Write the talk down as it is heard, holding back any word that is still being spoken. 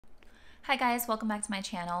Hi guys, welcome back to my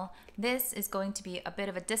channel. This is going to be a bit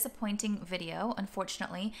of a disappointing video,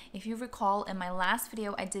 unfortunately. If you recall, in my last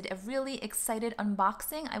video I did a really excited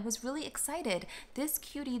unboxing. I was really excited. This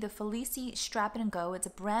cutie, the Felicie Strap It and Go, it's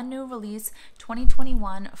a brand new release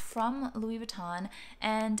 2021 from Louis Vuitton,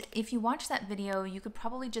 and if you watch that video you could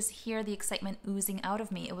probably just hear the excitement oozing out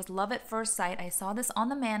of me. It was love at first sight. I saw this on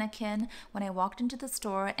the mannequin when I walked into the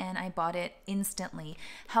store and I bought it instantly.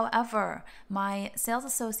 However, my sales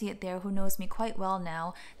associate there, who knows me quite well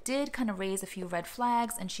now, did kind of raise a few red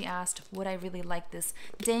flags, and she asked would I really like this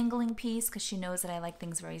dangling piece, because she knows that I like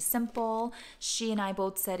things very simple. She and I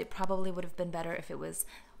both said it probably would have been better if it was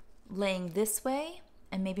laying this way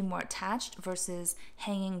and maybe more attached versus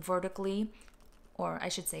hanging vertically, or I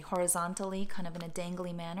should say horizontally, kind of in a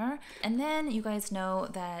dangly manner. And then you guys know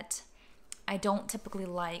that I don't typically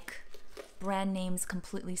like brand names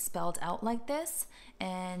completely spelled out like this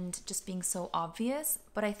and just being so obvious,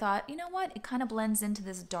 but I thought, you know what, it kind of blends into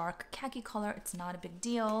this dark khaki color. It's not a big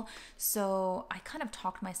deal. So I kind of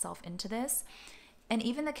talked myself into this. And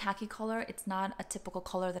even the khaki color, it's not a typical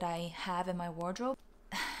color that I have in my wardrobe.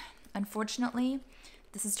 Unfortunately,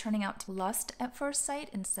 this is turning out to lust at first sight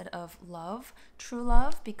instead of love, true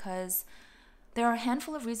love, because there are a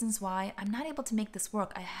handful of reasons why I'm not able to make this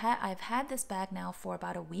work. I've had this bag now for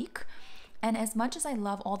about a week. And as much as I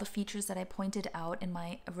love all the features that I pointed out in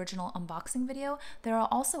my original unboxing video, there are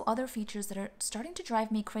also other features that are starting to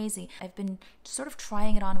drive me crazy. I've been sort of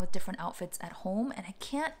trying it on with different outfits at home and I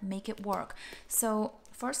can't make it work. So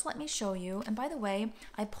first let me show you. And by the way,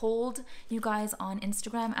 I polled you guys on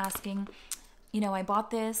Instagram asking, you know, I bought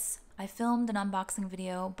this, I filmed an unboxing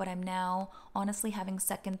video, but I'm now honestly having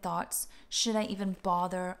second thoughts. Should I even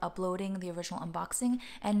bother uploading the original unboxing?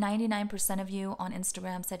 And 99% of you on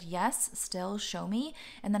Instagram said yes, still show me.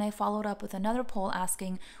 And then I followed up with another poll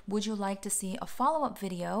asking, would you like to see a follow-up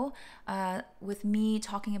video with me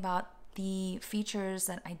talking about the features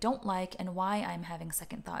that I don't like and why I'm having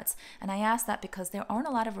second thoughts? And I asked that because there aren't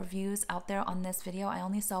a lot of reviews out there on this video. I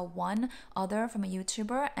only saw one other from a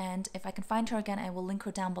YouTuber, and if I can find her again, I will link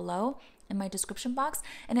her down below in my description box.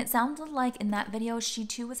 And it sounded like in that video she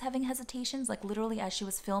too was having hesitations, like literally as she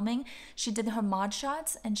was filming she did her mod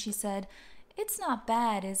shots and she said, it's not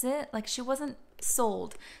bad, is it? Like she wasn't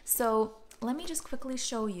sold. So let me just quickly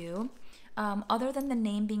show you. Other than the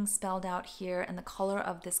name being spelled out here and the color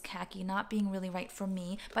of this khaki not being really right for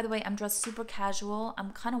me. By the way, I'm dressed super casual. I'm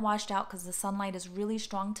kind of washed out because the sunlight is really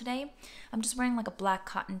strong today. I'm just wearing like a black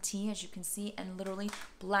cotton tee, as you can see, and literally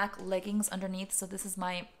black leggings underneath. So this is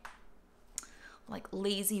my like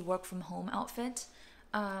lazy work from home outfit.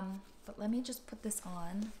 But let me just put this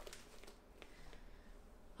on.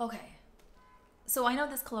 Okay. So I know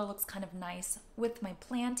this color looks kind of nice with my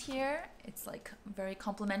plant here. It's like very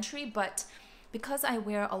complimentary, but because I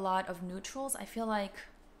wear a lot of neutrals, I feel like,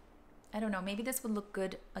 I don't know, maybe this would look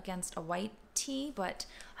good against a white tee, but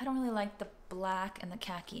I don't really like the black and the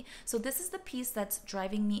khaki. So this is the piece that's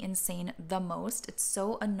driving me insane the most. It's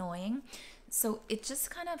so annoying. So it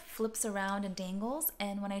just kind of flips around and dangles.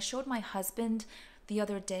 And when I showed my husband the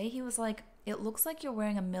other day, he was like, it looks like you're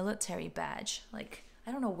wearing a military badge. Like,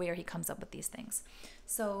 I don't know where he comes up with these things.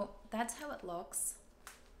 So that's how it looks.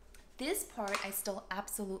 This part I still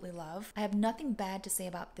absolutely love. I have nothing bad to say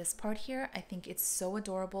about this part here. I think it's so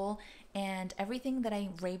adorable, and everything that I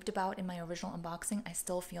raved about in my original unboxing, I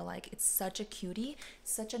still feel like it's such a cutie,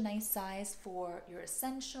 such a nice size for your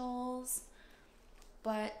essentials.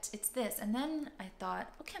 But it's this, and then I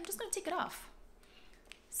thought, okay, I'm just gonna take it off.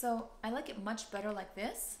 So I like it much better like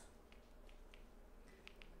this.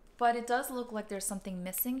 But it does look like there's something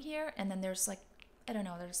missing here, and then there's like, I don't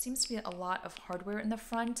know, there seems to be a lot of hardware in the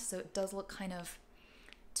front, so it does look kind of,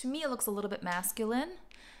 to me it looks a little bit masculine.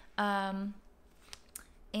 And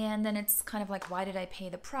then it's kind of like, why did I pay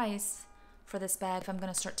the price for this bag if I'm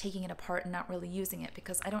going to start taking it apart and not really using it,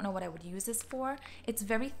 because I don't know what I would use this for. It's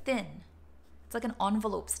very thin. It's like an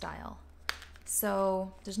envelope style.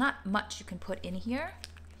 So there's not much you can put in here.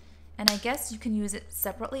 And I guess you can use it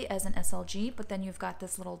separately as an SLG, but then you've got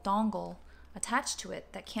this little dongle attached to it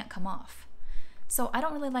that can't come off. So I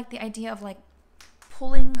don't really like the idea of like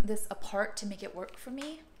pulling this apart to make it work for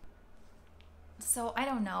me. So I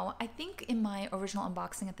don't know. I think in my original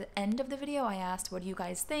unboxing at the end of the video, I asked, what do you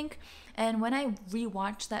guys think? And when I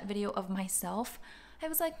rewatched that video of myself, I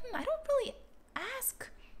was like, I don't really ask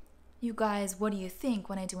you guys, what do you think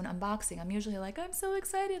when I do an unboxing? I'm usually like, I'm so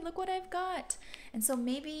excited, look what I've got. And so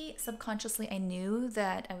maybe subconsciously I knew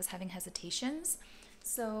that I was having hesitations.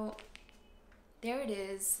 So there it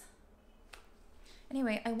is.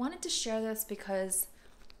 Anyway, I wanted to share this because,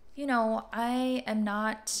 you know, I am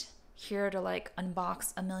not here to like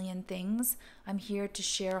unbox a million things. I'm here to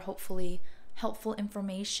share hopefully helpful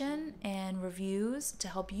information and reviews to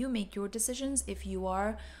help you make your decisions if you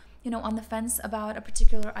are, on the fence about a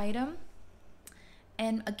particular item.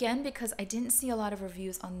 And again, because I didn't see a lot of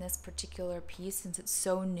reviews on this particular piece since it's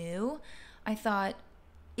so new, I thought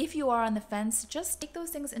if you are on the fence, just take those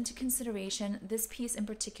things into consideration. This piece in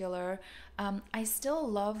particular, I still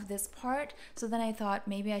love this part. So then I thought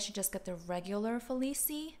maybe I should just get the regular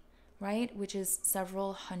Felicie, right? Which is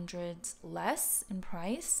several hundreds less in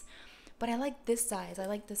price. But I like this size. I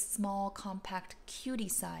like this small, compact, cutie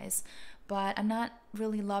size. But I'm not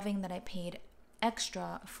really loving that I paid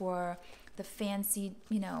extra for the fancy,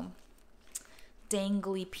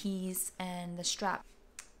 dangly piece and the strap.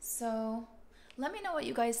 So let me know what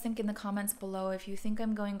you guys think in the comments below, if you think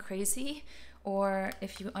I'm going crazy or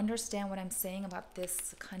if you understand what I'm saying about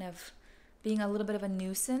this kind of being a little bit of a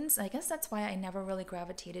nuisance. I guess that's why I never really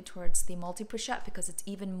gravitated towards the multi-pochette, because it's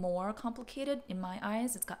even more complicated in my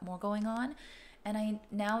eyes. It's got more going on. And I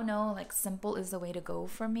now know like simple is the way to go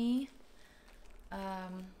for me.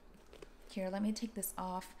 Here, let me take this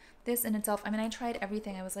off. This in itself, I tried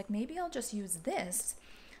everything. I was like, maybe I'll just use this.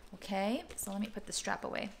 Okay, so let me put the strap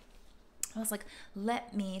away. I was like,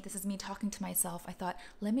 this is me talking to myself. I thought,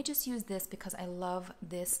 let me just use this because I love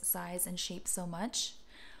this size and shape so much.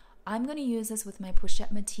 I'm going to use this with my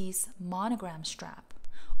Pochette Matisse monogram strap.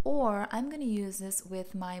 Or I'm going to use this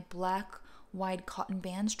with my black wide cotton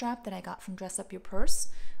band strap that I got from Dress Up Your Purse,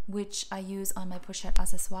 which I use on my pochette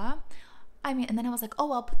accessoire. And then I was like,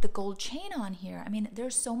 oh, I'll put the gold chain on here.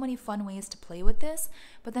 There's so many fun ways to play with this.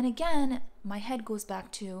 But then again, my head goes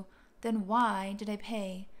back to, then why did I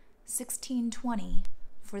pay $16.20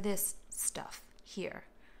 for this stuff here?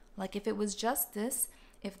 Like if it was just this,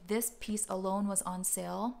 if this piece alone was on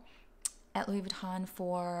sale at Louis Vuitton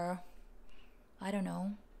for, I don't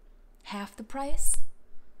know, half the price,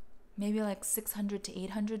 maybe like $600 to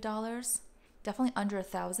 $800, definitely under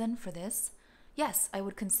 $1,000 for this, yes, I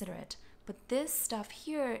would consider it. But this stuff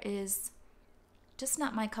here is just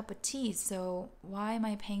not my cup of tea, so why am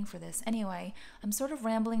I paying for this? Anyway, I'm sort of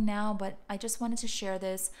rambling now, but I just wanted to share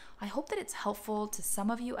this. I hope that it's helpful to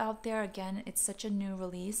some of you out there. Again, it's such a new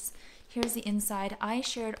release. Here's the inside. I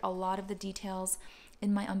shared a lot of the details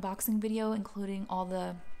in my unboxing video, including all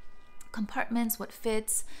the compartments, what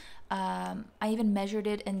fits. I even measured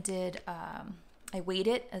it and I weighed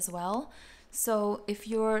it as well. So if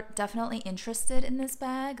you're definitely interested in this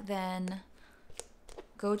bag, then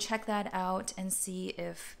go check that out and see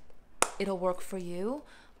if it'll work for you.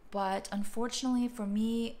 But unfortunately for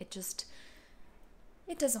me, it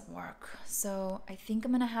doesn't work. So I think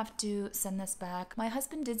I'm gonna have to send this back. My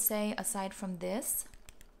husband did say, aside from this,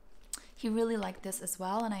 he really liked this as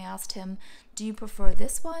well, and I asked him, do you prefer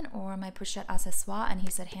this one or my pochette accessoire? And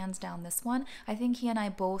he said hands down this one. I think he and I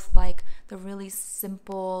both like the really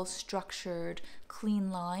simple, structured,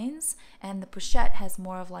 clean lines, and the pochette has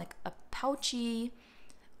more of like a pouchy,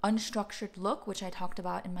 unstructured look, which I talked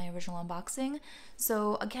about in my original unboxing.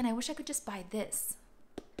 So again, I wish I could just buy this.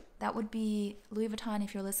 That would be Louis Vuitton,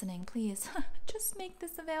 if you're listening, please just make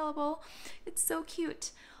this available. It's so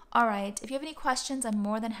cute. All right, if you have any questions, I'm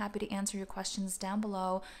more than happy to answer your questions down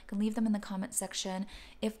below. You can leave them in the comment section.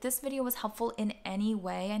 If this video was helpful in any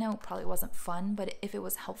way, I know it probably wasn't fun, but if it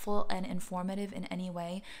was helpful and informative in any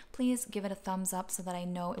way, please give it a thumbs up so that I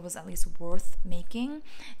know it was at least worth making.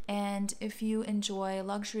 And if you enjoy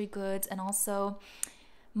luxury goods and also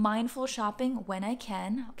mindful shopping when I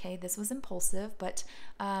can. Okay, this was impulsive, but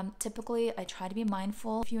typically I try to be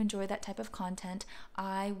mindful. If you enjoy that type of content,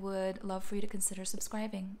 I would love for you to consider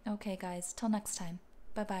subscribing. Okay, guys, till next time.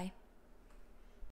 Bye-bye.